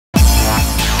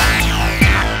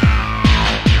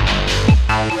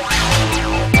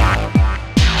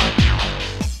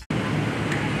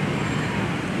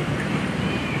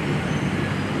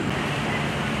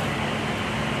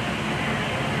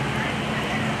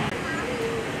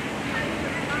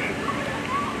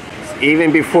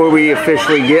even before we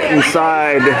officially get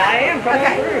inside,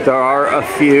 there are a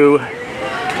few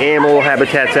animal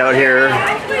habitats out here.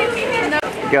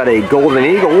 Got a golden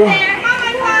eagle.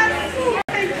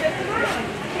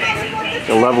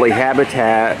 A lovely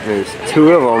habitat. There's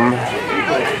two of them.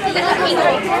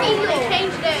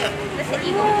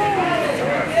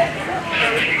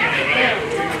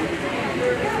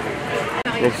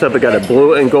 Next up, we got a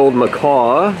blue and gold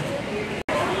macaw.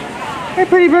 Hey,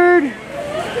 pretty bird.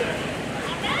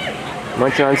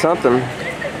 Munching on something.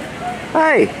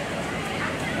 Hey.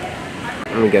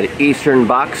 And we got an eastern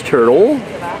box turtle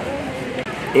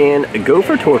and a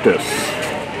gopher tortoise.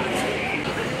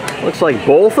 Looks like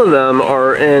both of them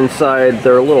are inside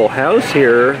their little house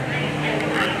here.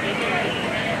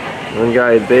 One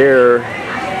guy there,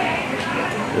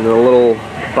 and the little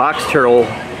box turtle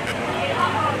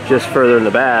just further in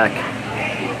the back.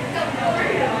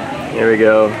 There we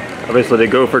go. Obviously the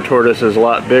gopher tortoise is a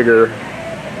lot bigger.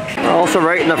 Also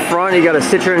right in the front you got a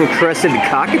citron crested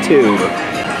cockatoo.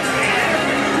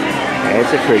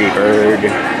 That's a pretty bird.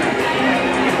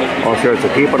 All sorts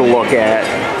of people to look at.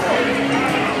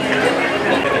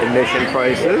 Admission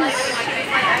prices.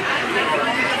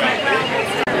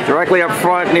 Directly up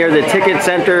front near the ticket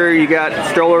center, you got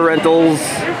stroller rentals.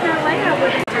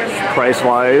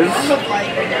 Price-wise.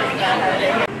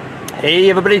 Hey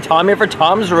everybody, Tom here for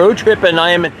Tom's Road Trip, and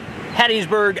I am in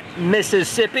Hattiesburg,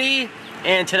 Mississippi,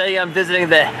 and today I'm visiting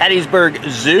the Hattiesburg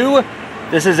Zoo.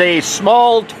 This is a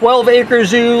small 12-acre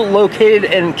zoo located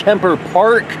in Kamper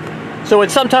Park. So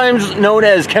it's sometimes known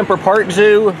as Kamper Park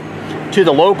Zoo to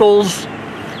the locals.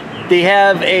 They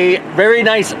have a very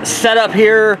nice setup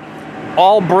here,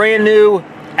 all brand new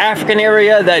African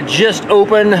area that just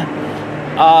opened,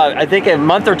 I think a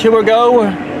month or two ago.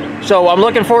 So I'm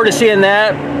looking forward to seeing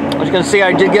that. As you can see,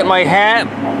 I did get my hat.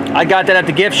 I got that at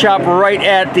the gift shop right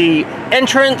at the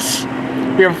entrance.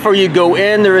 Before you go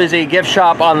in, there is a gift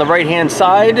shop on the right-hand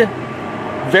side.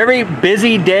 Very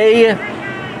busy day.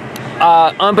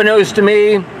 Unbeknownst to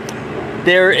me,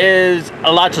 there is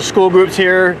lots of school groups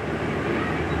here.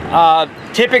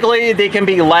 Typically they can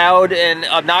be loud and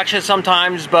obnoxious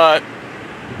sometimes, but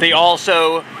they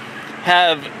also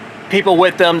have people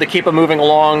with them to keep them moving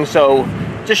along, so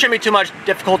just shouldn't be too much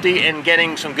difficulty in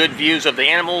getting some good views of the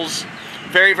animals.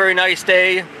 Very, very nice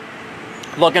day.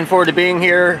 Looking forward to being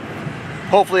here.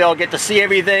 Hopefully I'll get to see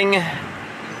everything.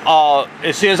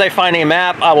 As soon as I find a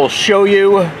map, I will show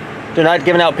you. They're not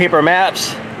giving out paper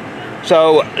maps.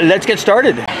 So let's get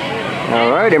started.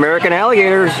 All right, American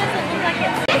alligators.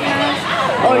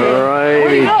 Alright,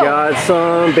 we got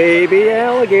some baby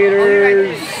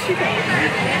alligators.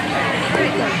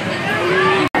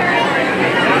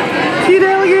 Cute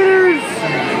alligators.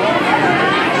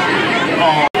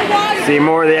 See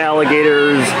more of the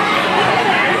alligators.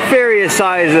 Various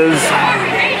sizes.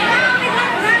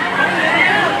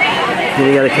 And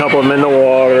you got a couple of them in the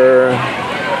water.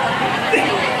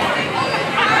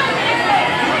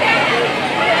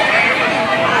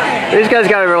 These guys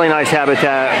got a really nice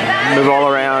habitat, move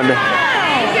all around.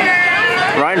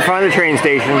 Right in front of the train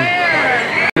station.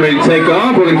 Ready to take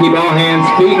off, we're going to keep all hands,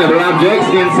 feet, and other objects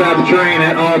inside the train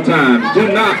at all times. Do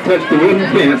not touch the wooden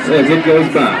fence as it goes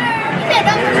by.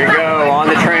 Here we go, on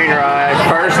the train ride.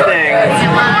 First thing.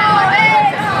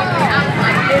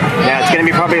 Yeah, it's going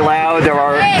to be probably loud. There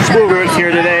are school groups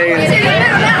here today.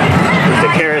 There's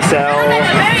the carousel.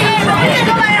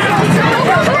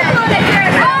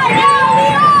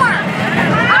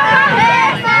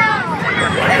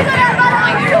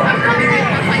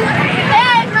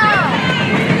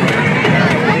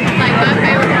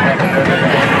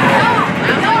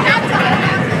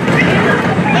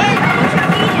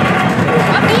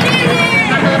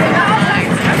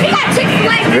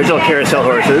 Original carousel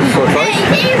horses, looks like.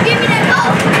 Can you give me that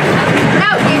ball? No,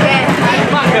 you did.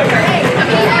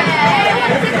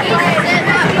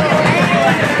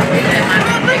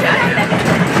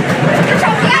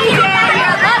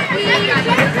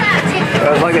 It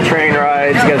was like a train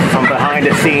ride, you got some behind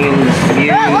the scenes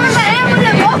views.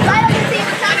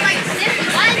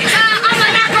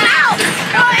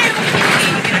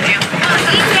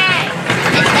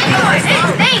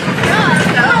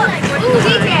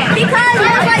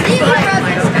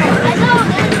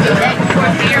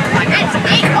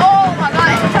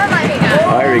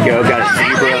 There we go, got a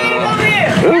zebra.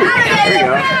 Ooh, there we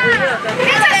go.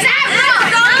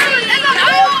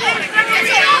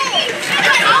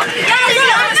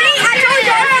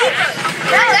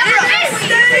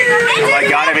 Oh my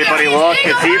god, everybody look,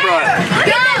 a zebra.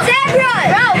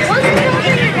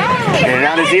 And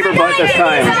not a zebra butt this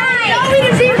time.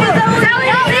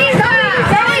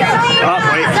 Oh,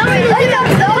 wait.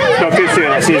 Go too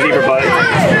soon, I see a zebra butt.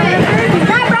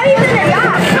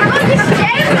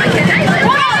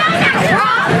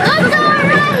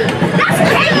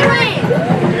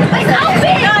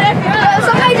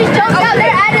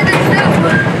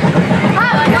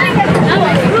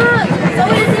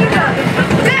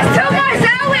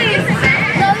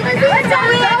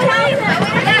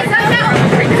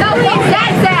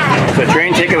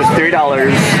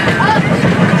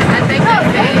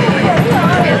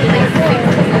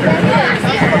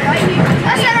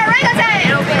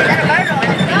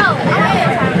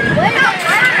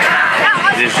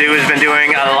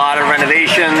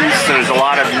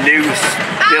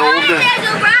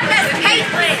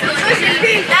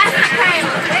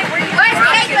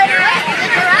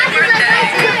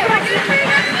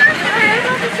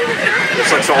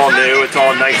 all new. It's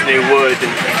all nice new wood.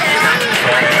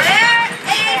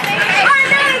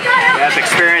 That's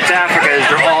Experience Africa. Is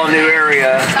their all new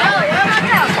area.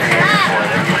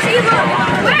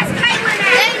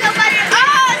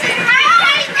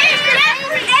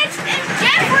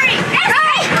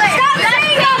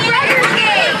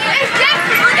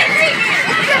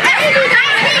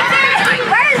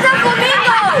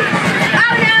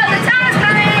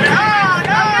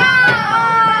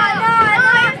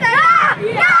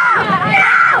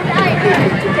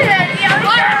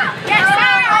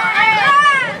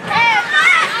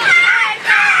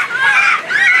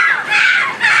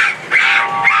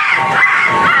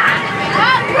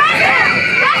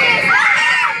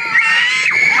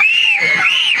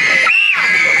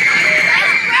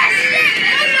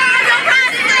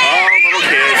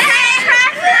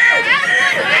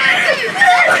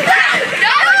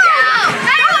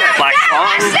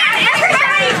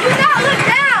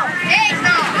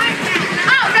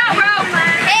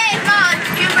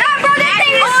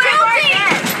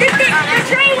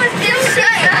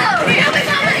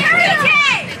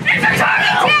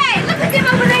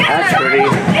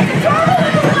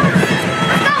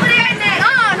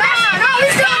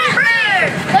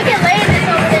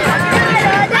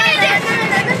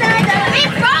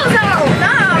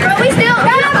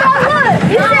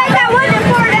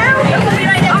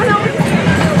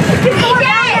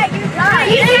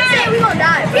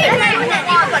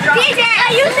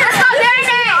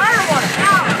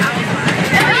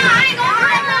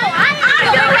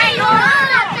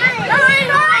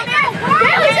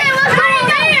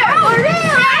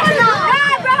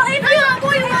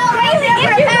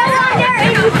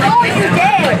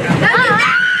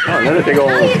 Another big old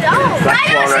black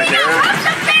swan right there.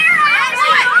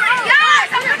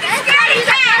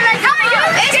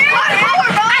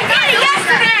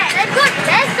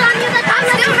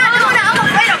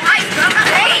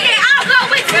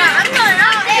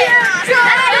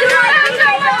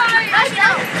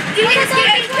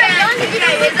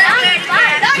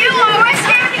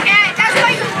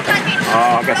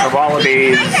 Oh, I got some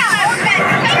wallabies.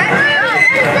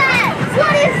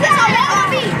 What is that?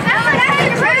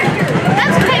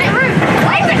 That's a kangaroo.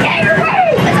 What's a kangaroo?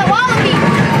 It's a wallaby.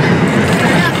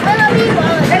 Wallaby.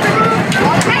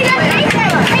 Hey, that's AJ.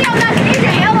 Hey, that's AJ.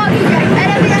 Hello, DJ.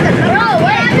 Bro,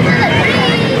 what happened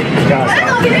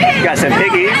to the pig? Got some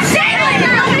piggies.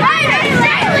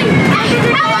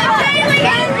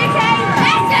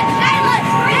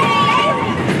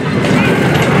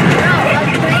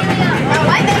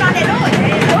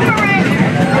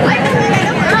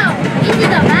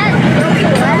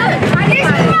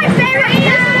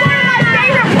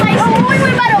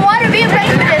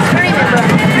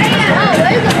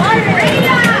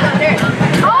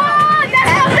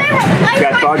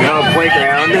 Got Bug Hub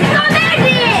Playground.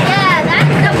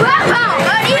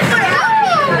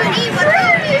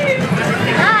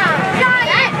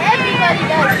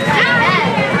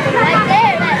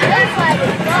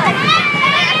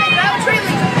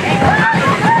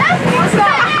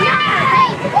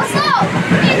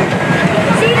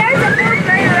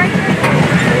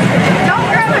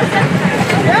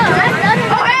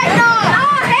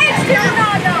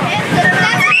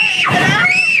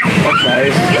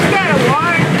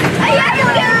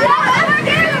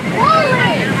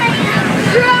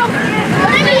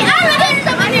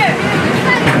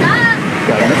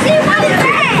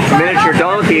 Miniature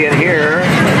donkey in here.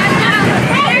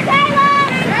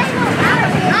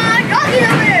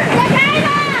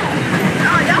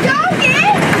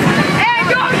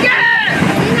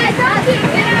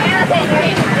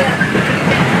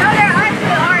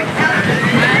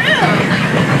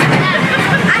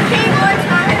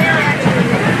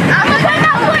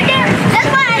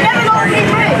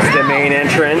 It's the main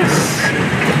entrance.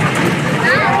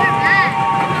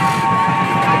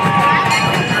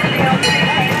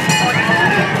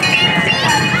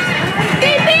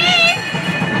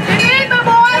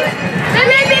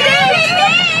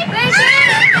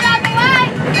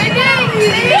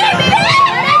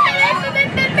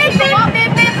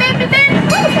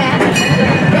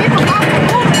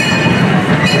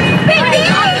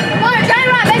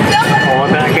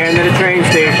 Going back into the train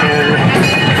station.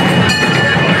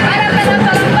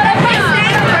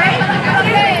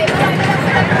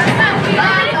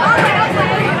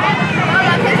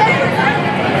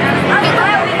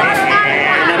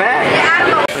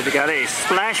 We got a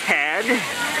splash pad.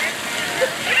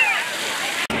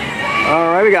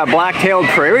 Alright, we got black-tailed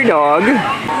prairie dog.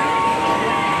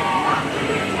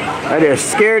 I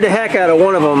just scared the heck out of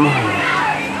one of them.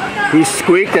 He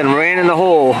squeaked and ran in the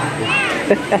hole.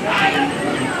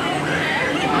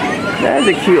 That's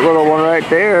a cute little one right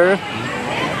there.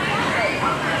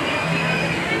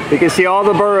 You can see all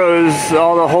the burrows,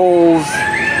 all the holes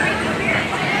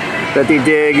that they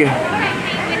dig.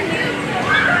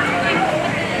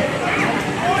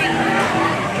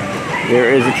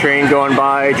 There is a train going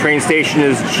by. Train station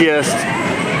is just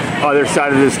other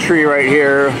side of this tree right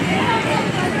here.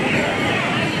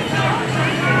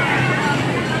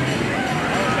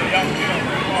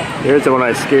 There's the one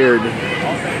I scared.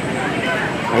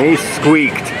 And he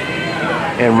squeaked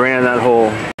and ran that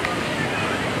hole.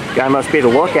 Guy must be the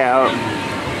lookout.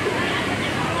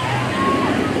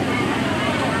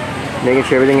 Making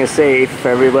sure everything is safe for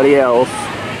everybody else.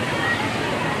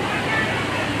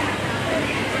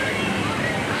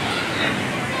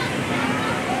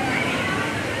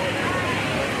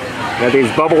 Got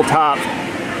these bubble top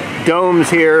domes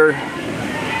here.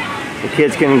 The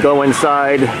kids can go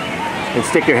inside and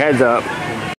stick their heads up.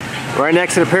 Right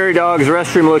next to the Prairie Dogs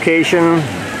restroom location.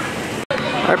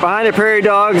 Right behind the Prairie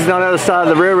Dogs, on the other side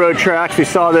of the railroad tracks, we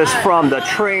saw this from the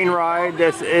train ride.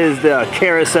 This is the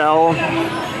carousel.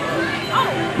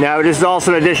 Now this is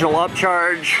also an additional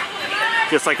upcharge.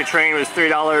 Just like the train was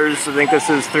 $3, I think this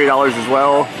is $3 as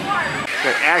well.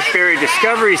 The Ashbury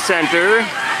Discovery Center.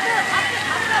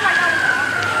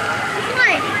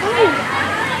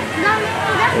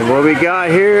 And what we got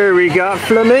here, we got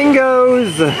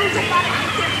flamingos.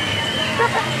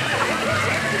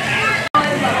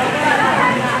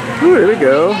 Ooh, there we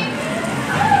go.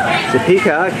 The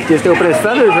peacock just opened his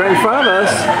feathers right in front of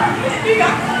us.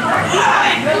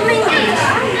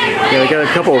 Yeah, we got a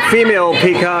couple of female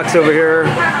peacocks over here.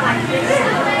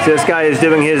 So this guy is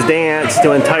doing his dance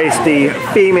to entice the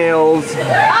females,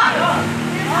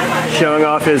 showing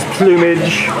off his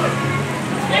plumage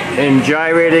and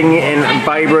gyrating and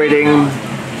vibrating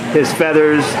his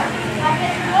feathers.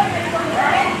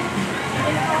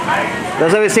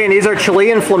 As I was saying, these are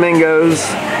Chilean flamingos.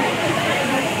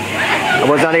 I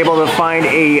was not able to find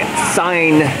a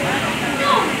sign.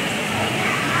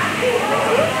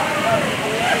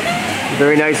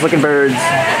 Very nice looking birds.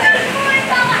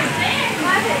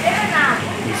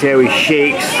 You see how he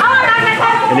shakes.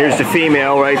 And there's the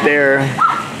female right there.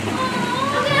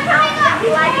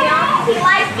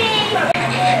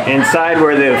 Inside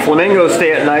where the flamingos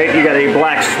stay at night, you got a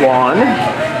black swan.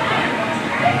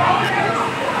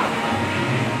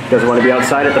 Doesn't want to be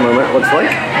outside at the moment, it looks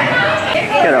like.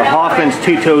 Got a Hoffman's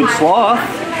two-toed sloth.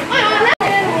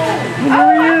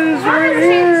 There he is, right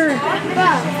here.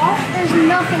 There's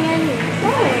nothing in here.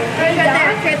 Right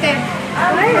there.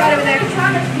 Right over there.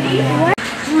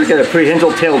 We got a pretty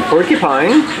hinge-tailed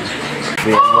porcupine.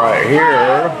 Right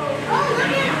here.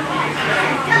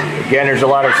 Again, there's a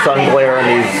lot of sun glare on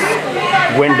these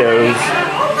windows.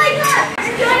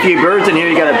 A few birds in here.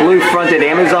 You got a blue-fronted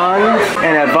Amazon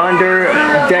and a Von der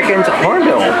Decken's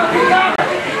hornbill. Now,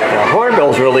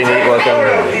 hornbill's really neat looking.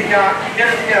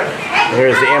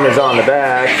 Here's the Amazon in the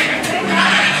back.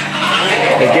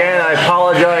 Again, I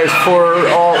apologize for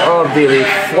all of the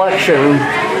reflection.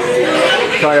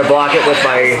 Trying to block it with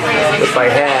my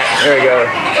hat. There we go.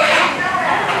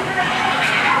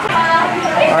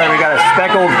 Alright, we got a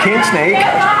speckled king snake.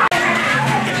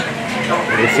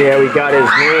 You see how we got his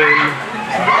name.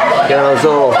 Got those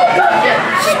little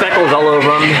speckles all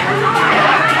over him.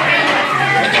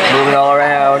 Moving all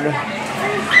around.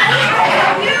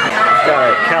 Got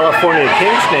a California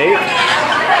king snake.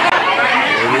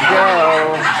 There we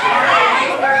go.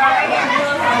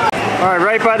 Alright,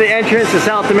 right by the entrance to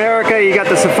South America, you got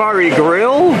the Safari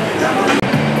Grill.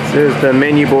 This is the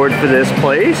menu board for this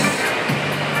place.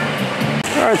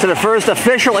 Alright, so the first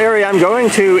official area I'm going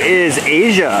to is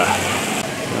Asia.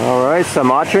 Alright,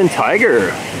 Sumatran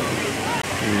tiger.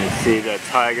 You see the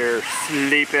tiger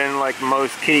sleeping like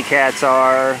most kitty cats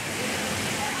are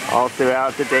all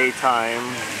throughout the daytime.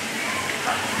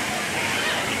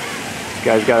 This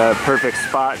guy's got a perfect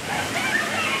spot,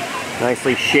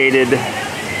 nicely shaded.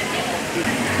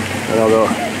 And all the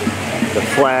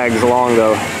flags along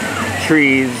the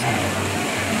trees.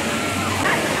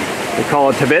 They call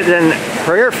it Tibetan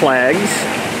prayer flags.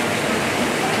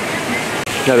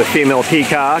 Another female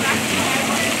peacock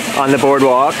on the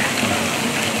boardwalk.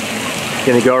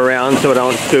 Gonna go around so I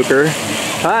don't spook her.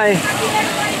 Hi.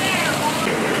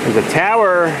 There's a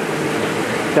tower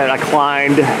that I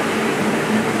climbed.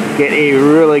 Get a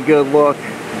really good look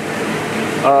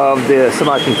of the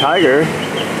Sumatran tiger.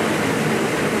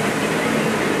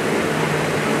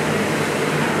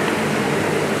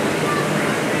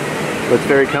 Looks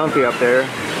very comfy up there.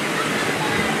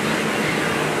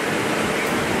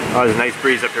 Oh, there's a nice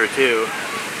breeze up here too.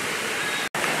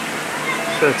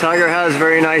 The tiger has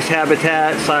very nice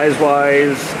habitat,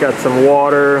 size-wise. Got some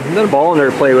water, and then a ball in there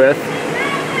to play with.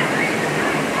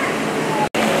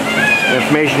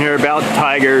 Information here about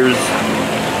tigers.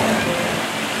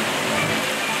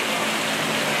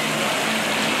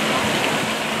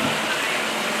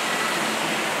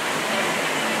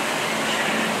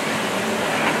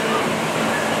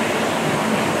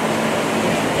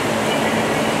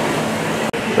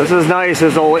 This is nice.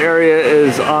 This whole area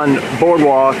is on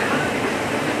boardwalk.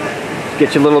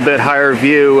 Get you a little bit higher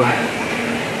view,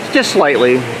 just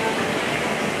slightly.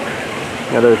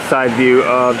 Another side view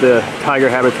of the tiger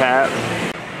habitat.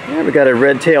 Yeah, we got a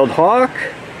red-tailed hawk.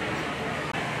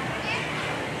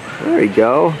 There we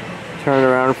go. Turn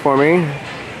around for me.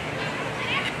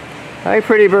 Hi,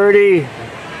 pretty birdie.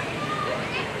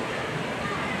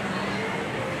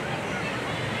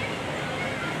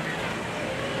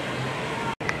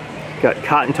 Got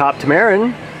cotton-top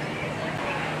tamarin.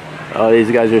 Oh,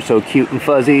 these guys are so cute and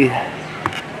fuzzy. Look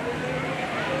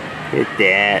at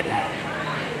that.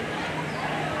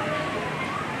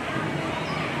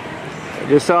 I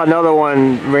just saw another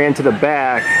one ran to the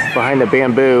back behind the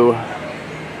bamboo.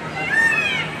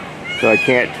 So I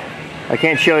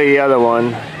can't show you the other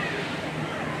one.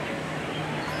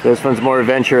 This one's more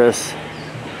adventurous.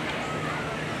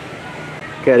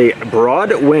 Got a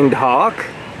broad-winged hawk.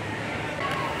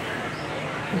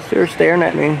 They're staring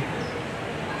at me.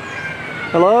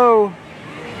 Hello.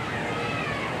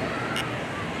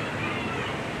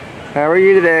 How are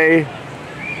you today?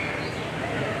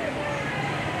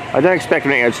 I don't expect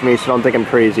him to answer me, so don't think I'm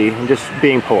crazy. I'm just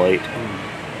being polite.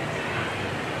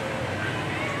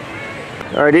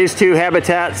 Alright, these two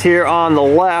habitats here on the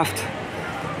left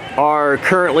are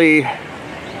currently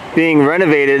being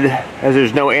renovated as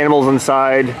there's no animals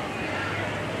inside.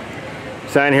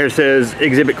 Sign here says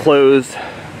exhibit closed.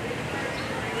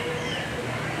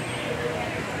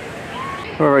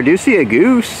 Or I do see a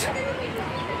goose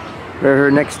right here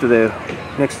next to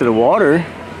the water.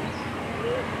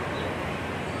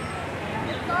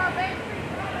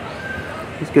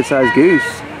 It's a good sized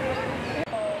goose.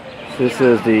 So this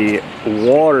is the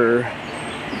water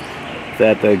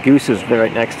that the goose is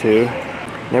right next to.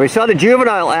 Now we saw the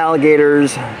juvenile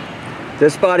alligators.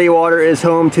 This body of water is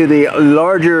home to the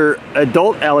larger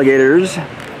adult alligators.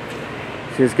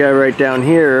 So this guy right down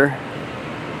here.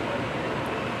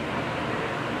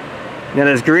 Now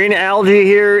this green algae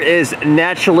here is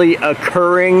naturally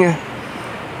occurring.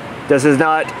 This does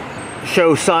not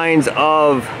show signs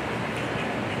of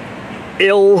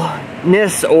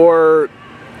illness or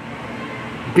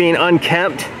being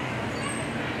unkempt.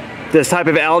 This type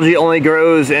of algae only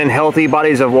grows in healthy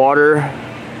bodies of water.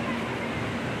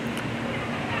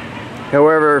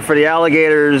 However, for the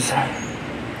alligators,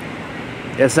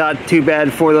 it's not too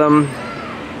bad for them.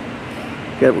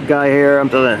 Got a guy here, I'm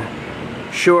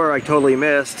sure I totally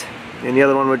missed, and the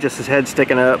other one with just his head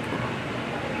sticking up.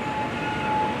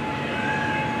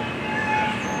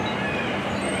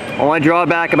 Only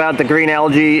drawback about the green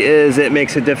algae is it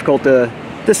makes it difficult to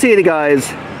see the guys.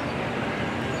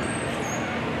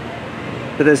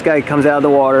 But this guy comes out of the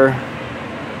water.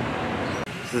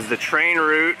 This is the train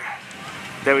route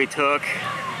that we took.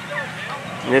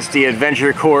 And this is the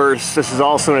adventure course. This is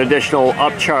also an additional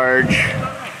upcharge.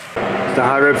 It's the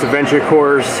High Ropes Adventure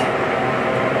Course.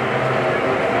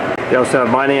 They also have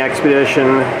mining expedition.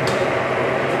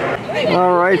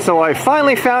 Alright, so I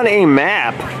finally found a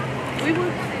map.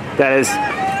 That is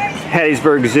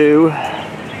Hattiesburg Zoo.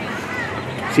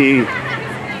 See,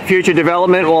 future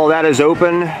development, well, that is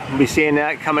open. We'll be seeing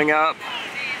that coming up.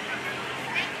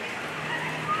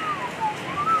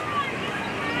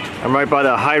 I'm right by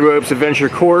the High Ropes Adventure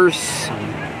Course.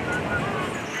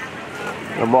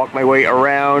 I'll walk my way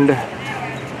around.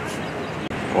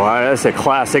 Wow, that's a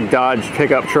classic Dodge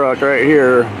pickup truck right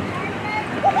here.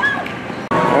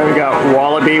 There we got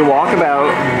Wallaby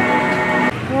Walkabout.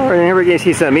 Alright, here we can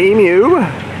see some emu.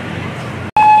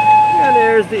 And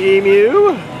there's the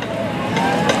emu.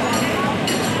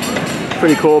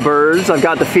 Pretty cool birds. I've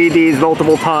got to feed these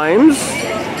multiple times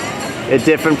at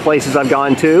different places I've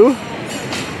gone to.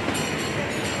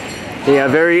 They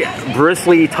have very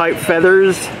bristly type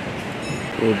feathers.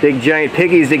 The big giant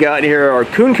piggies they got here are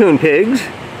KuneKune pigs.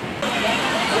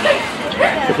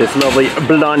 Got this lovely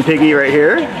blonde piggy right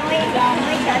here.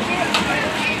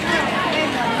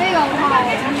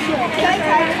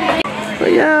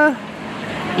 But yeah,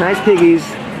 nice piggies.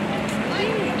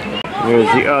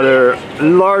 There's the other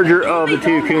larger of the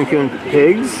two KuneKune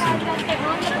pigs.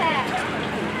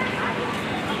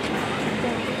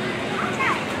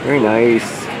 Very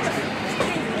nice.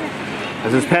 I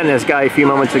was just petting this guy a few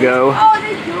moments ago.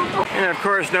 And of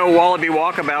course, no Wallaby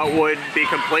Walkabout would be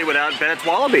complete without Bennett's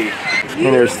Wallaby.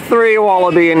 And there's 3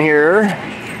 wallaby in here.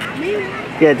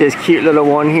 Got this cute little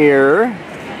one here,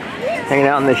 hanging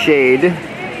out in the shade.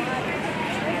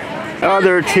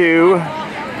 Other 2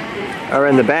 are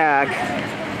in the back,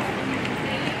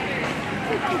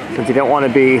 since you don't want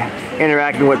to be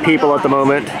interacting with people at the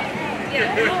moment.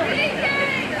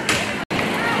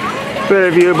 Better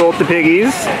view of both the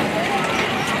piggies.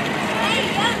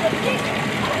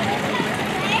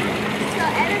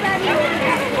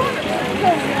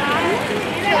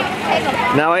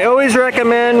 Now, I always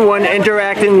recommend when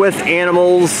interacting with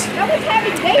animals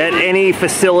at any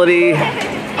facility,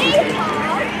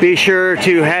 be sure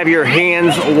to have your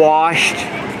hands washed.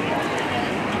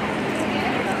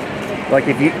 Like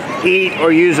if you eat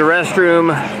or use a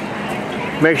restroom,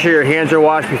 make sure your hands are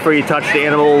washed before you touch the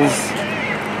animals.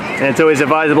 And it's always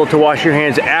advisable to wash your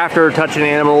hands after touching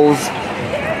animals.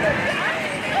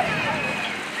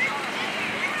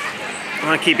 I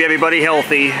want to keep everybody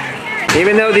healthy.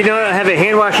 Even though they don't have a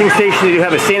hand washing station, they do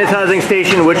have a sanitizing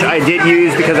station, which I did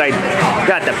use because I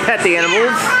got to pet the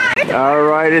animals.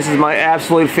 Alright, this is my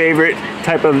absolute favorite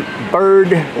type of bird,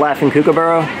 laughing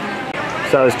kookaburra.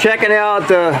 So I was checking out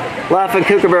the laughing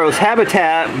kookaburra's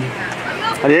habitat.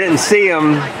 I didn't see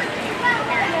him,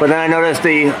 but then I noticed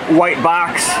the white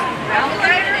box.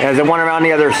 As I went around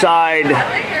the other side,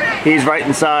 he's right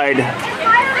inside.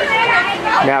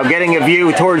 Now getting a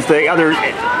view towards the other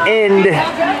end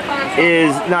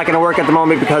is not going to work at the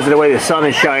moment because of the way the sun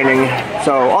is shining.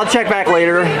 So I'll check back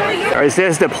later. Alright, this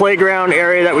is the playground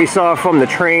area that we saw from the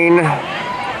train.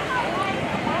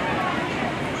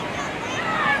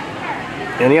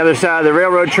 On the other side of the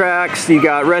railroad tracks, you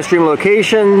got restroom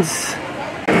locations.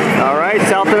 Alright,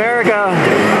 South America.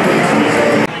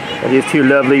 Got these 2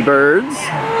 lovely birds.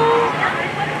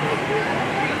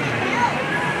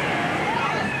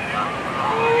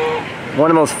 One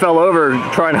almost fell over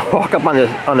trying to walk up on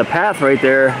the path right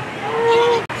there.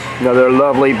 Another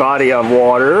lovely body of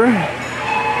water.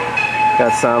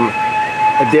 Got some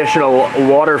additional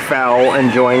waterfowl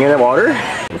enjoying the water.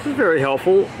 This is very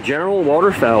helpful. General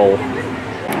waterfowl.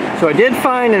 So I did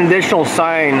find an additional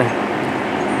sign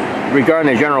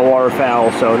regarding the general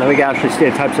waterfowl, so now we can actually see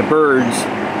the types of birds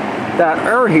that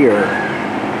are here.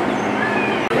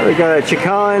 We got a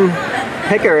chicken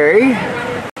hickory.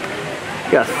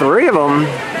 Got 3 of them.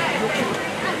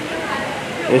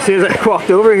 As soon as I walked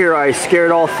over here, I scared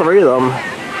all 3 of them.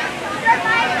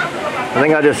 I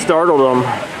think I just startled them.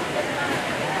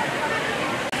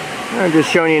 I'm just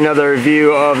showing you another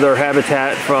view of their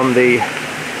habitat from the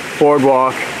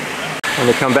boardwalk. I'm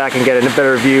going to come back and get a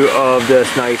better view of this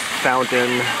nice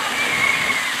fountain.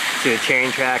 See the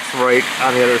train tracks right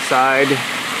on the other side.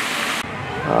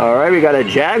 Alright, we got a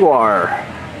jaguar.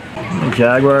 The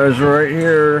jaguar is right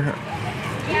here,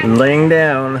 laying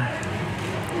down.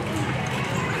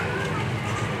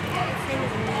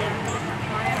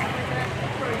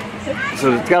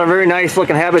 So it's got a very nice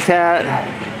looking habitat.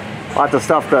 Lots of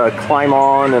stuff to climb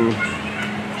on and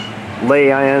lay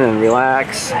in and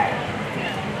relax.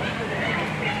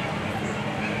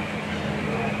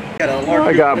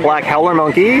 I got a black howler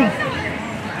monkey.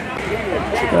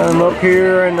 I'm up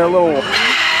here in a little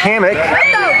hammock.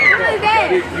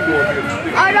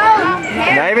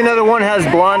 Now, even though the one has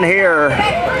blonde hair,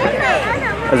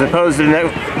 as opposed to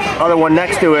the other one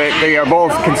next to it, they are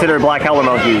both considered black howler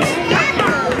monkeys.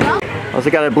 Also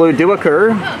got a blue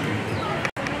duiker.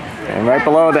 And right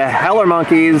below the howler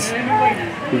monkeys,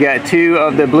 you got 2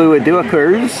 of the blue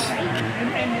duikers.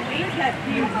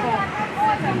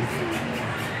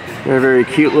 They're very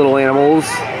cute little animals.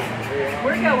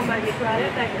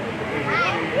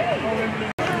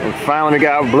 And finally we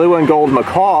got blue and gold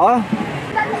macaw.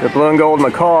 The blue and gold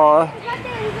macaw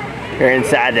are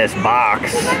inside this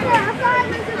box.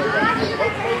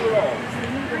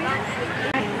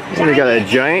 And we got a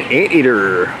giant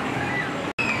anteater.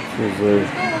 This is the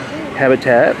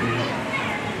habitat.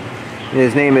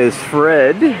 His name is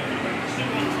Fred,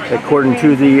 according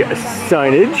to the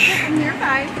signage.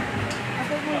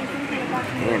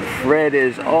 And Fred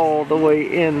is all the way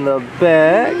in the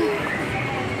back.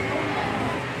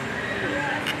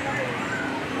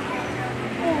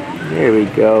 There we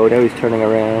go. Now he's turning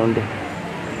around.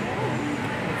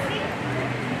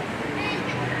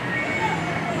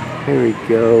 There we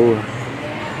go.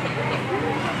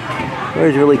 It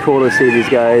was really cool to see these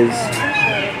guys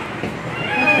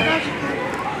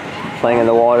playing in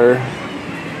the water,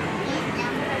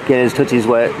 getting his tootsies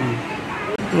wet.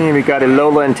 And we got a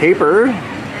lowland tapir.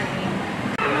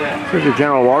 Here's a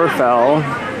general waterfowl.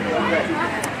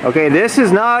 Okay, this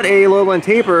is not a lowland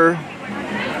tapir.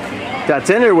 that's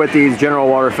in there with these general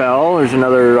waterfowl. There's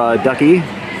another ducky.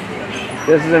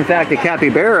 This is in fact a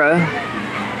capybara.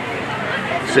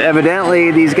 So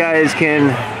evidently these guys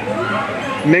can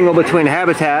mingle between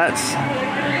habitats.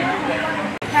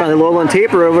 Find the lowland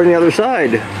tapir over on the other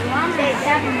side.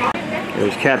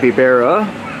 There's capybara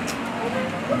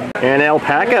and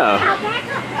alpaca.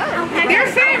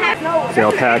 It's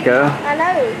alpaca. I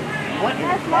know.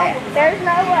 There's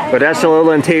no way. But that's the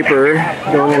lowland tapir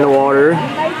going in the water,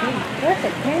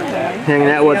 hanging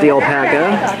out with the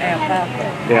alpaca.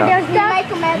 Yeah. There's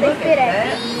ducks.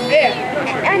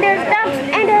 And there's ducks.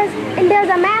 And there's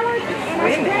a mallard.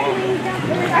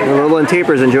 The lowland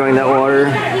tapir's enjoying that water.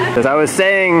 As I was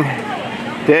saying,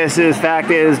 this is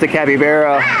the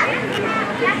capybara.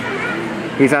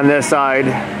 He's on this side.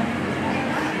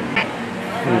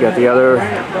 You got the other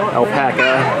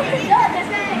alpaca.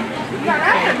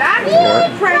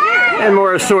 And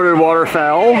more assorted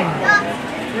waterfowl.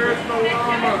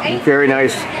 Very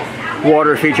nice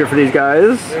water feature for these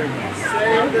guys.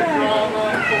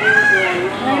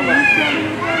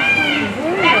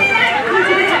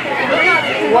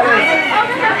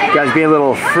 Guys being a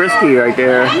little frisky right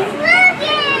there.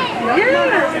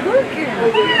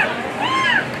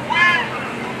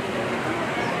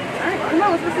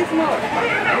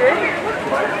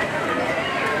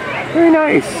 Very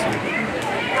nice.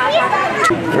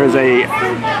 There's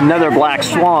another black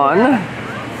swan.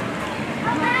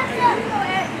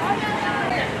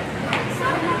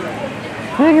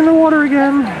 Hang in the water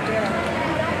again.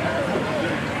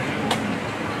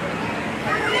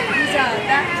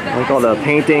 Like all the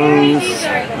paintings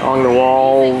along the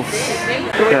walls.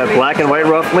 Got a black and white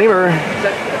ruffed lemur.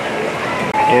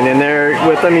 And in there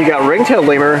with them you got ring-tailed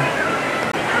lemur.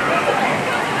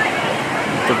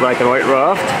 The black and white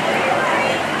ruffed.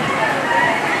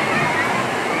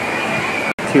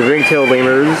 Two ring-tailed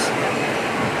lemurs.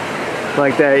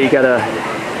 Like that, you got a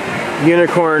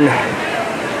unicorn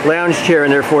lounge chair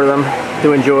in there for them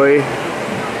to enjoy.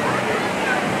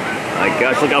 My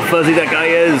gosh, look how fuzzy that guy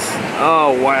is.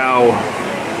 Oh, wow.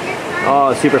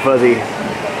 Oh, super fuzzy.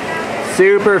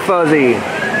 Super fuzzy.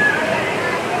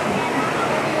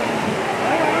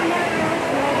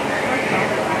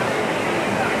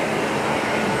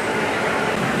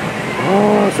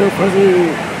 Oh, so fuzzy.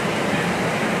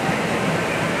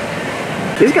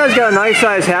 These guys got a nice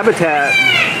sized habitat.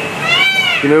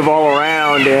 You move all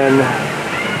around and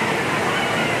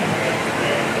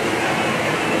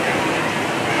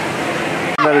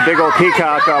another big old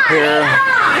peacock up here.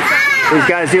 These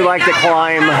guys do like to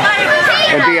climb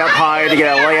and be up high to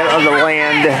get a lay of the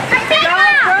land.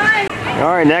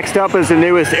 Alright, next up is the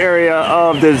newest area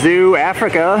of the zoo,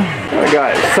 Africa. We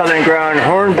got southern ground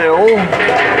hornbill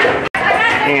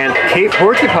and Cape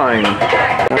porcupine.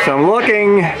 So I'm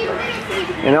looking,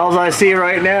 and all I see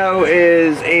right now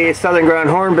is a southern ground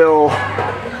hornbill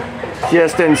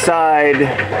just inside.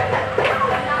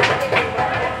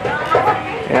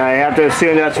 And I have to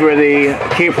assume that's where the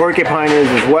Cape porcupine is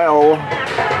as well,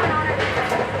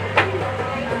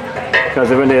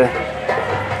 because of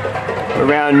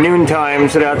around noontime,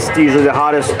 so that's usually the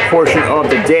hottest portion of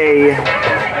the day.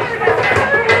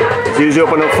 Zoo's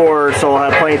open at 4, so I'll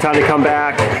have plenty of time to come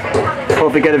back.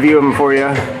 Hopefully get a view of them for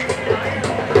you.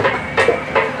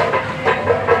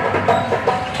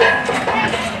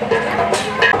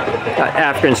 Got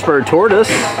African spurred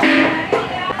tortoise.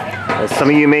 As some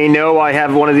of you may know, I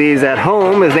have one of these at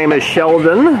home. His name is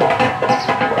Sheldon.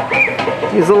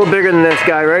 He's a little bigger than this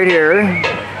guy right here.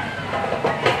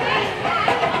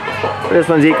 This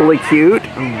one's equally cute.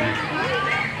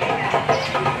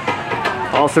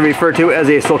 Also referred to as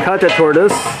a sulcata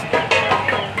tortoise.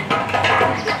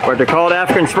 But they're called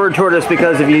African spurred tortoise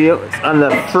because if you on the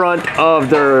front of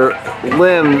their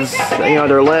limbs, you know,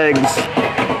 their legs,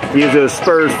 use those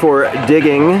spurs for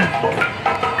digging.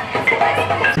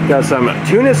 Got some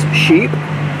Tunisian sheep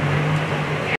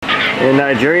and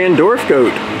Nigerian dwarf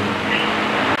goat.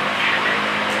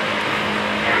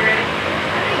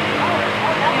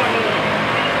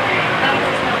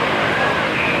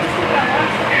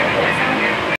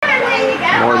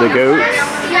 More of the goats.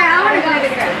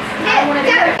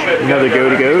 Another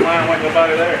goat.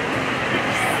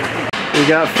 We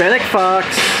got fennec fox.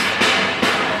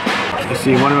 You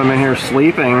see one of them in here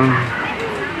sleeping.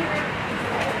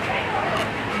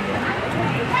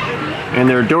 And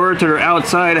their door to their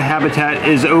outside habitat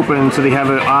is open, so they have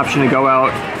an option to go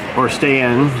out or stay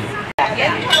in.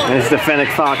 And it's the fennec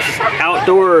fox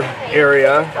outdoor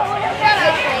area.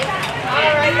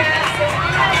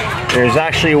 There's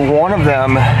actually one of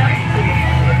them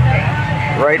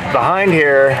right behind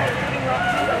here,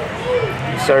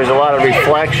 so there's a lot of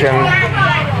reflection.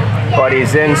 but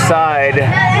he's inside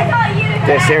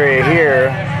this area here.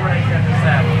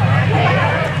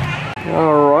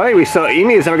 All right, we saw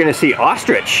emus, and we're going to see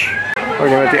ostrich. We're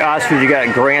going with the ostrich. You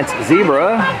got Grant's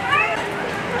zebra.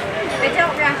 They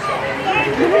don't rush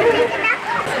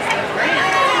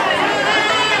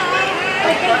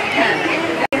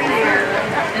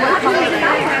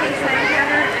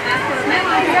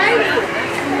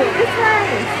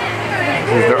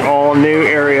This is their all new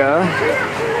area.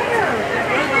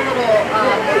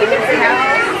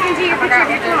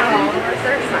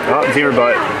 Oh, zebra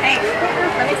butt.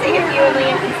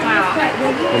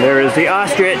 And there is the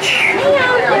ostrich.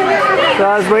 So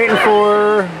I was waiting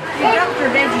for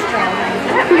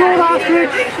the old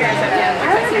ostrich.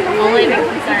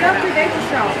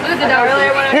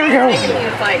 Here we go.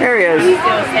 There he is.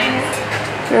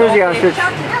 There's the ostrich.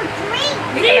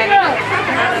 Do you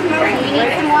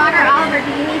need some water, Oliver?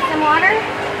 Do you need some water?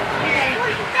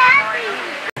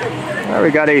 Now we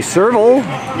got a serval.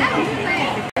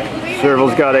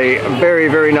 Serval's got a very,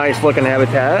 very nice looking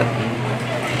habitat.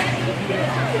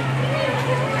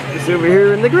 It's over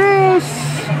here in the grass.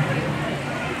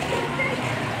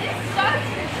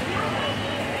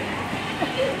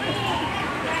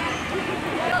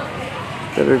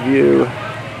 Better view.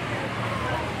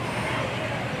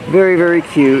 Very, very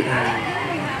cute.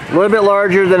 A little bit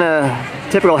larger than a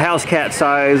typical house cat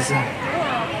size.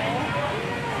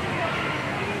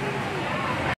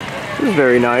 This is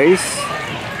very nice.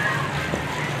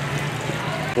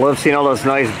 Love seeing all this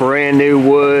nice brand new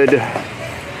wood,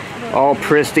 all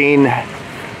pristine,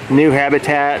 new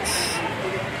habitats.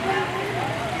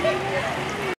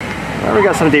 Now we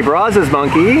got some DeBraz's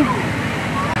monkey,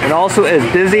 and also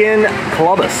Asbisian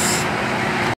clubus.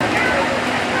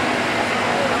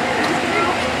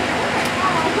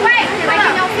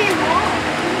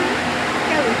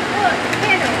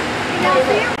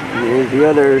 Here's the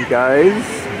other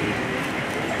guys.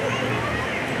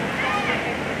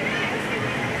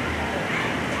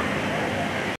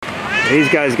 These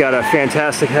guys got a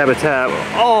fantastic habitat,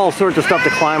 all sorts of stuff to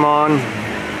climb on,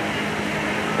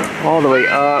 all the way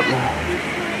up.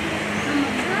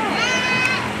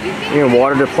 Even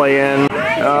water to play in.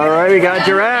 All right, we got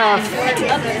giraffe.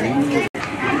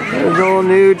 There's a whole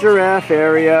new giraffe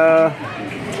area.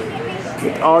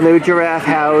 All new giraffe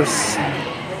house.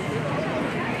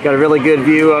 Got a really good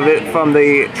view of it from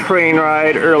the train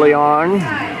ride early on.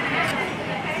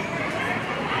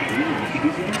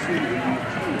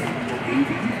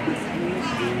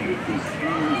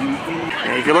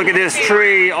 And if you look at this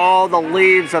tree, all the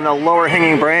leaves on the lower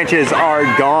hanging branches are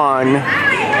gone,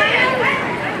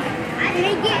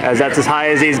 as that's as high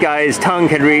as these guys' tongue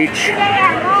can reach.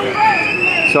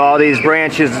 So all these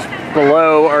branches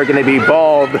below are going to be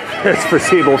bald for the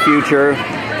foreseeable future.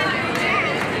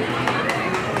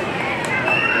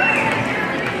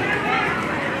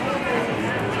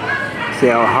 See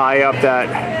how high up that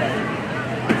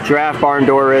giraffe barn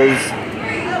door is.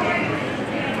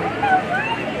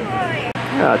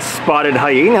 It's spotted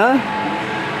hyena.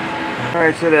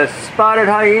 Alright, so the spotted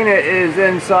hyena is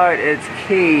inside its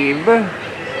cave,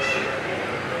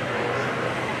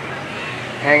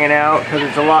 hanging out because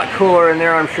it's a lot cooler in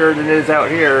there, I'm sure, than it is out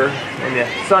here in the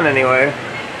sun anyway.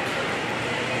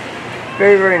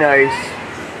 Very, very nice.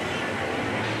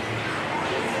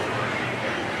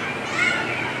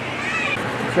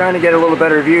 Trying to get a little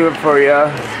better view for you,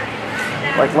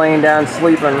 like laying down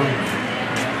sleeping.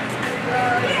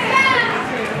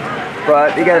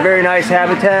 But you got a very nice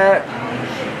habitat.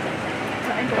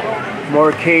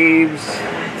 More caves.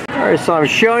 Alright, so I'm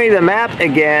showing you the map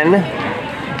again.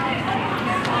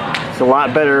 It's a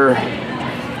lot better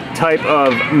type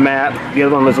of map. The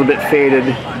other one was a little bit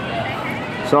faded.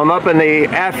 So I'm up in the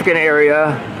African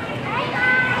area,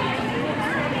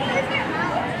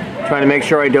 trying to make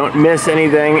sure I don't miss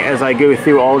anything as I go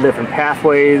through all the different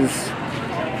pathways.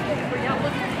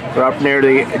 We're up near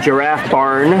the giraffe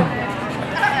barn.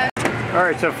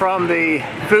 Alright, so from the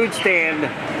food stand,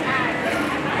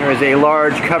 there's a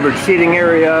large covered seating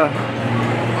area,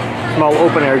 small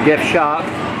open air gift shop.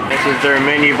 This is their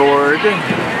menu board.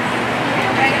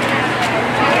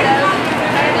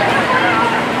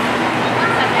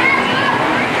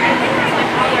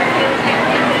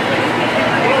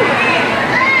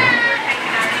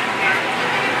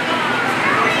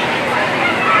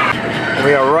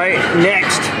 We are right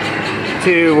next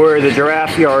to where the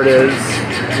giraffe yard is.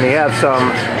 And we have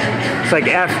some, it's like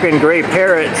African gray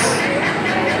parrots.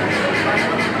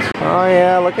 Oh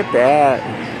yeah, look at that.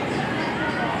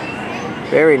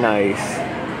 Very nice.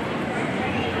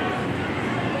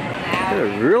 Got a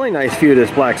really nice view of this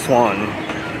black swan.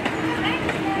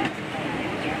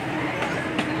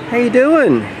 How you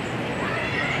doing?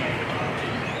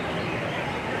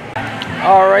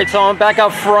 Alright, so I'm back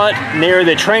up front near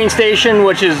the train station,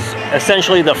 which is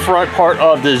essentially the front part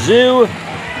of the zoo.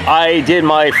 I did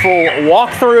my full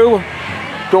walkthrough,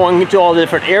 going into all the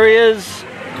different areas.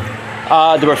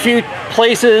 There were a few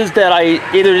places that I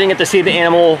either didn't get to see the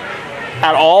animal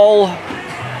at all,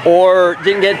 or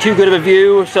didn't get too good of a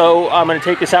view, so I'm going to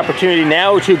take this opportunity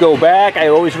now to go back. I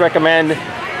always recommend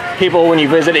people, when you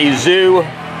visit a zoo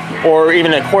or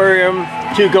even an aquarium,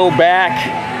 to go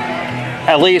back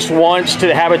at least once to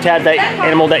the habitat, that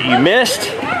animal that you missed.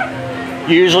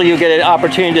 Usually you'll get an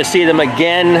opportunity to see them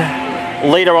again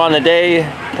later on in the day,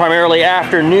 primarily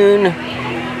afternoon.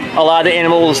 A lot of the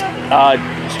animals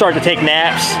start to take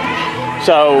naps,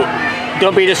 so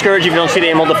don't be discouraged if you don't see the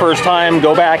animal the first time.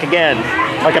 Go back again,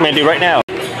 like I'm going to do right now.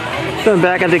 So I'm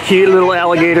back at the cute little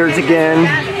alligators again.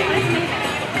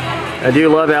 I do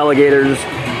love alligators,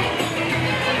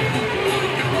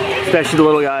 especially the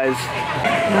little guys.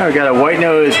 Now we got a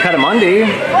white-nosed Catamundi.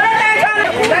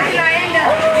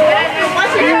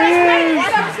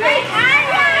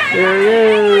 There he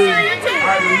is.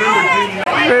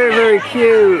 Very, very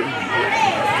cute.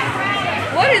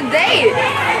 What is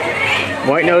that?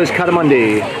 White-nosed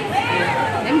Catamundi.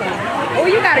 Oh,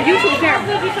 you got a YouTube channel.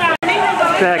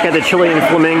 Back at the Chilean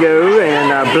flamingo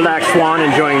and black swan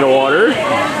enjoying the water.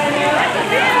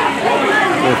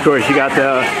 And of course, you got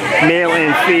the male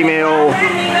and female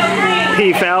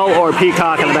peafowl or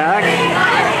peacock in the back.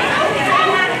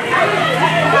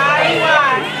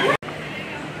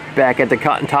 Back at the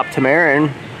cotton top tamarin.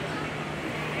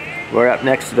 We're up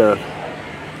next to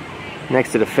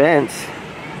the fence,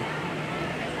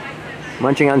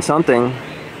 munching on something.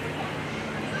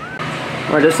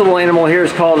 All right, this little animal here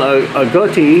is called a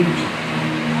goatee.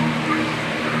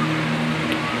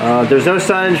 There's no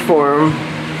signage for him,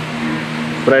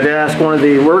 but I did ask one of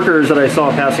the workers that I saw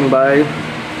passing by.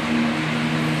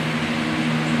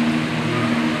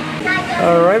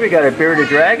 All right, we got a bearded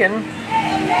dragon.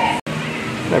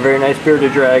 A very nice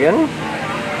bearded dragon.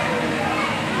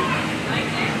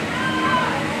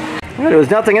 There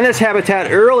was nothing in this habitat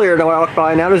earlier to walk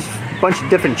by. Now there's a bunch of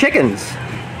different chickens.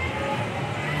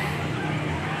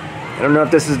 I don't know if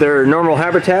this is their normal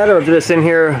habitat or if they're just in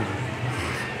here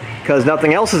because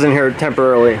nothing else is in here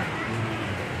temporarily.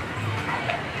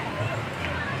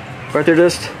 But they're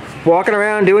just walking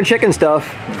around doing chicken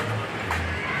stuff.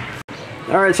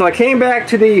 Alright, so I came back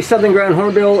to the southern ground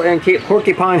hornbill and Cape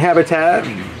porcupine habitat.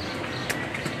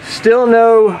 Still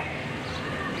no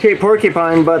Cape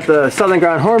porcupine, but the southern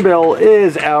ground hornbill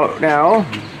is out now.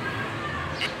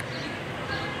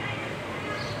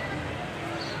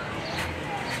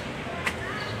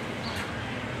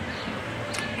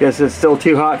 Guess it's still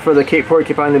too hot for the Cape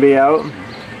porcupine to be out.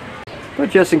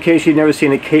 But just in case you've never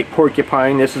seen a Cape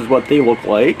porcupine, this is what they look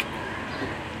like.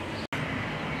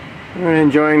 We're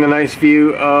enjoying the nice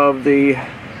view of the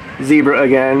zebra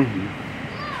again.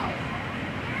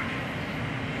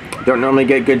 Don't normally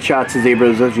get good shots of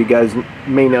zebras, as you guys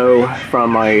may know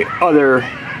from my other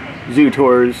zoo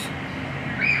tours.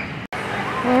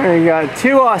 Alright, we got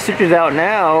two ostriches out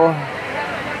now.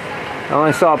 I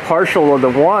only saw a partial of the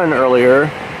one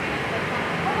earlier.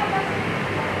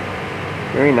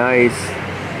 Very nice.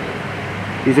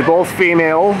 These are both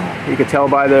female. You can tell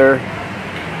by their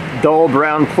dull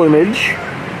brown plumage.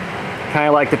 Kind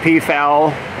of like the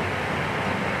peafowl.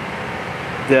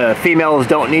 The females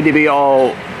don't need to be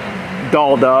all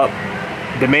dolled up.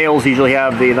 The males usually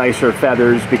have the nicer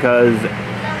feathers because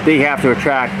they have to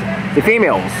attract the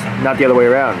females, not the other way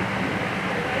around.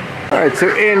 Alright, so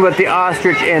in with the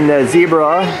ostrich and the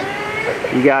zebra,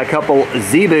 you got a couple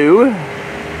Zebu.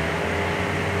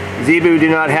 Zebu do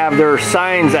not have their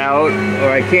signs out, or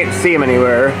I can't see them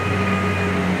anywhere.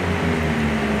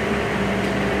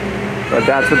 But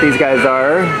that's what these guys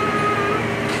are.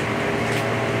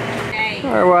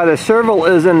 Alright, well, the serval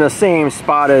is in the same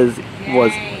spot as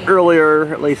was earlier.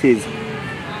 At least he's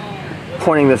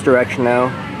pointing this direction now.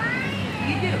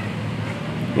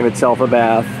 Give itself a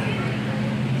bath.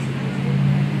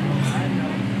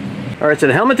 Alright, so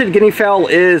the helmeted guinea fowl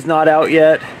is not out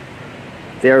yet.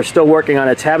 They are still working on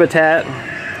its habitat.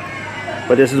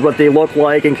 But this is what they look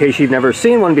like in case you've never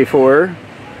seen one before.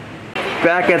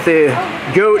 Back at the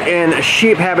goat and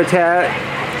sheep habitat,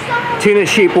 Tunisian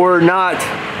sheep were not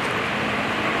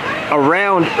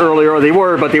around earlier, or they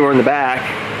were, but they were in the back.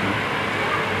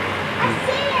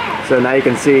 So now you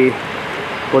can see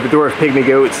what the dwarf pygmy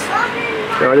goats.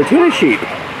 There are the Tunisian sheep.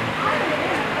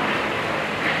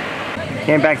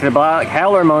 Came back to the black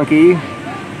howler monkey,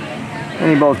 and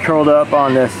they both curled up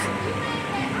on this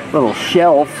little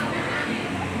shelf,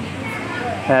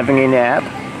 having a nap.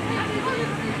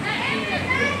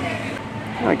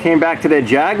 I came back to the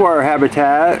jaguar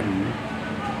habitat,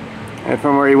 and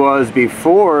from where he was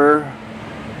before,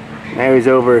 now he's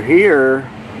over here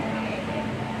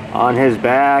on his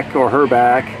back or her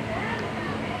back,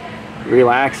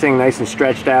 relaxing, nice and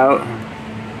stretched out.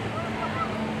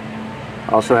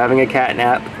 Also having a cat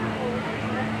nap.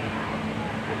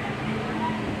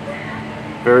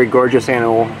 Very gorgeous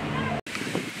animal.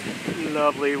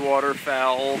 Lovely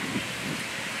waterfowl.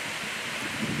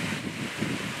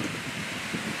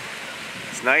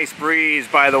 It's nice breeze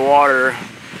by the water.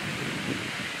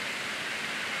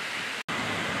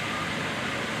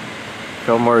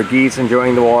 Couple more geese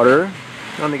enjoying the water.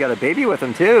 And they got a baby with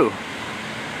them too.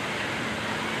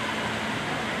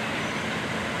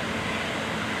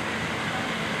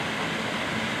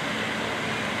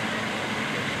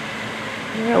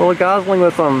 Yeah, a little gosling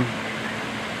with them.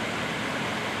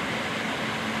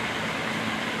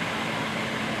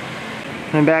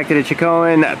 And back to the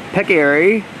KuneKune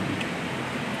peccary.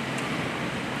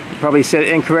 Probably said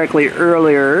incorrectly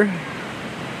earlier.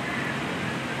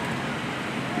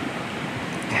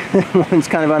 One's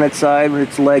kind of on its side with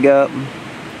its leg up.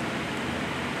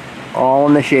 All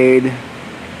in the shade.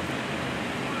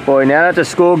 Boy, now that the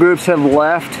school groups have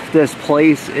left, this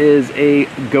place is a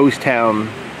ghost town.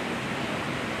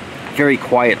 Very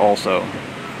quiet also.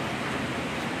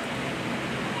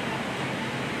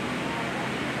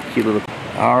 Cute little...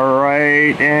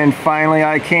 Alright, and finally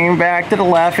I came back to the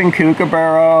Laughing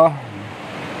Kookaburra.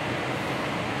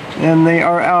 And they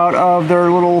are out of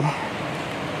their little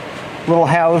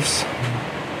house.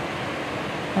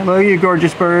 Hello, you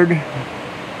gorgeous bird.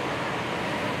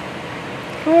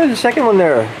 Oh, there's a second one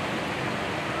there.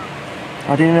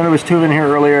 I didn't know there was two in here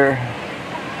earlier.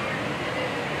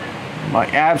 My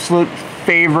absolute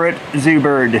favorite zoo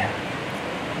bird.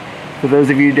 For those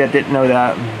of you that didn't know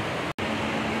that.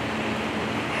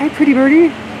 Hi, pretty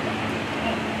birdie.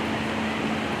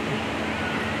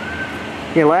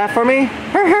 You laugh for me?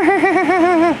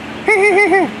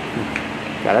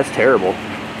 God, that's terrible.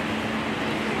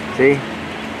 See?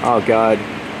 Oh God.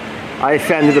 I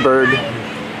offended the bird.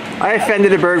 I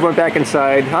offended the bird, went back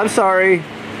inside. I'm sorry.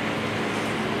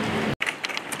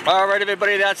 Alright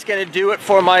everybody, that's going to do it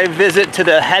for my visit to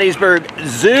the Hattiesburg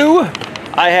Zoo.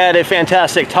 I had a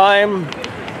fantastic time.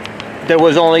 There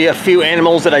was only a few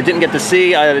animals that I didn't get to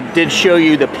see. I did show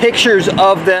you the pictures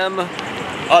of them.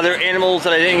 Other animals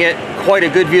that I didn't get quite a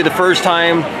good view the first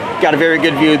time, got a very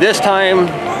good view this time.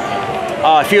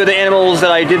 A few of the animals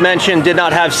that I did mention did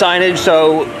not have signage,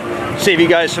 so save you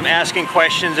guys from asking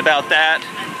questions about that.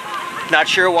 Not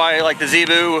sure why, like the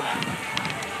Zebu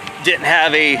didn't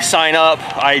have a sign up.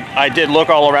 I did look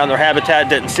all around their habitat,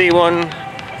 didn't see one.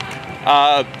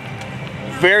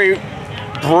 Very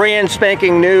brand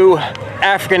spanking new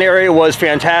African area was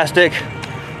fantastic.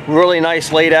 Really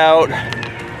nice laid out.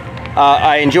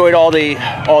 I enjoyed all the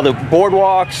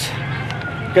boardwalks.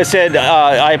 Like I said,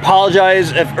 I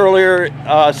apologize if earlier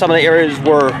some of the areas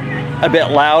were a bit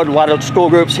loud. A lot of school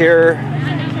groups here,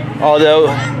 although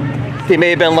they may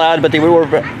have been loud, but they were,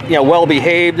 well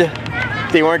behaved.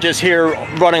 They weren't just here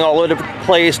running all over the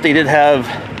place. They did have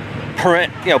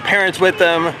parents with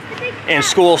them and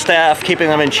school staff keeping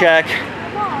them in check.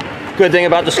 Good thing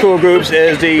about the school groups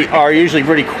is they are usually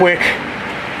pretty quick,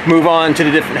 move on to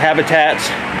the different habitats.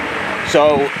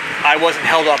 So I wasn't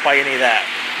held up by any of that.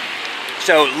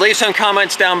 So leave some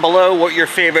comments down below what your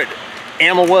favorite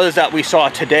animal was that we saw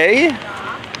today.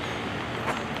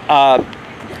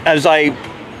 As I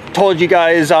told you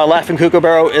guys, Laughing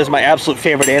Kookaburra is my absolute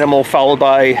favorite animal, followed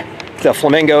by the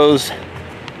flamingos.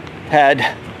 Had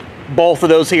both of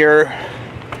those here.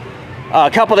 A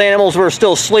couple of the animals were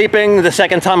still sleeping the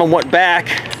second time I went back,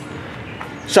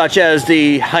 such as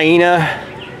the hyena.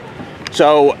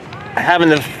 So having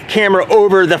the camera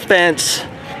over the fence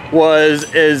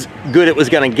was as good it was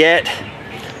gonna get.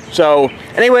 So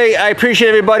anyway, I appreciate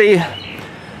everybody.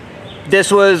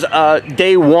 This was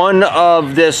day one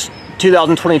of this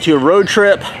 2022 road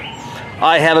trip.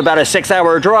 I have about a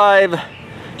 6-hour drive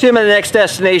to my next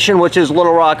destination, which is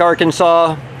Little Rock,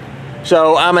 Arkansas.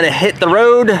 So I'm gonna hit the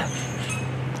road.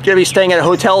 Gonna be staying at a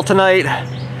hotel tonight.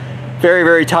 Very,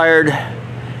 very tired.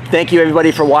 Thank you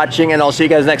everybody for watching, and I'll see you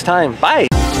guys next time. Bye.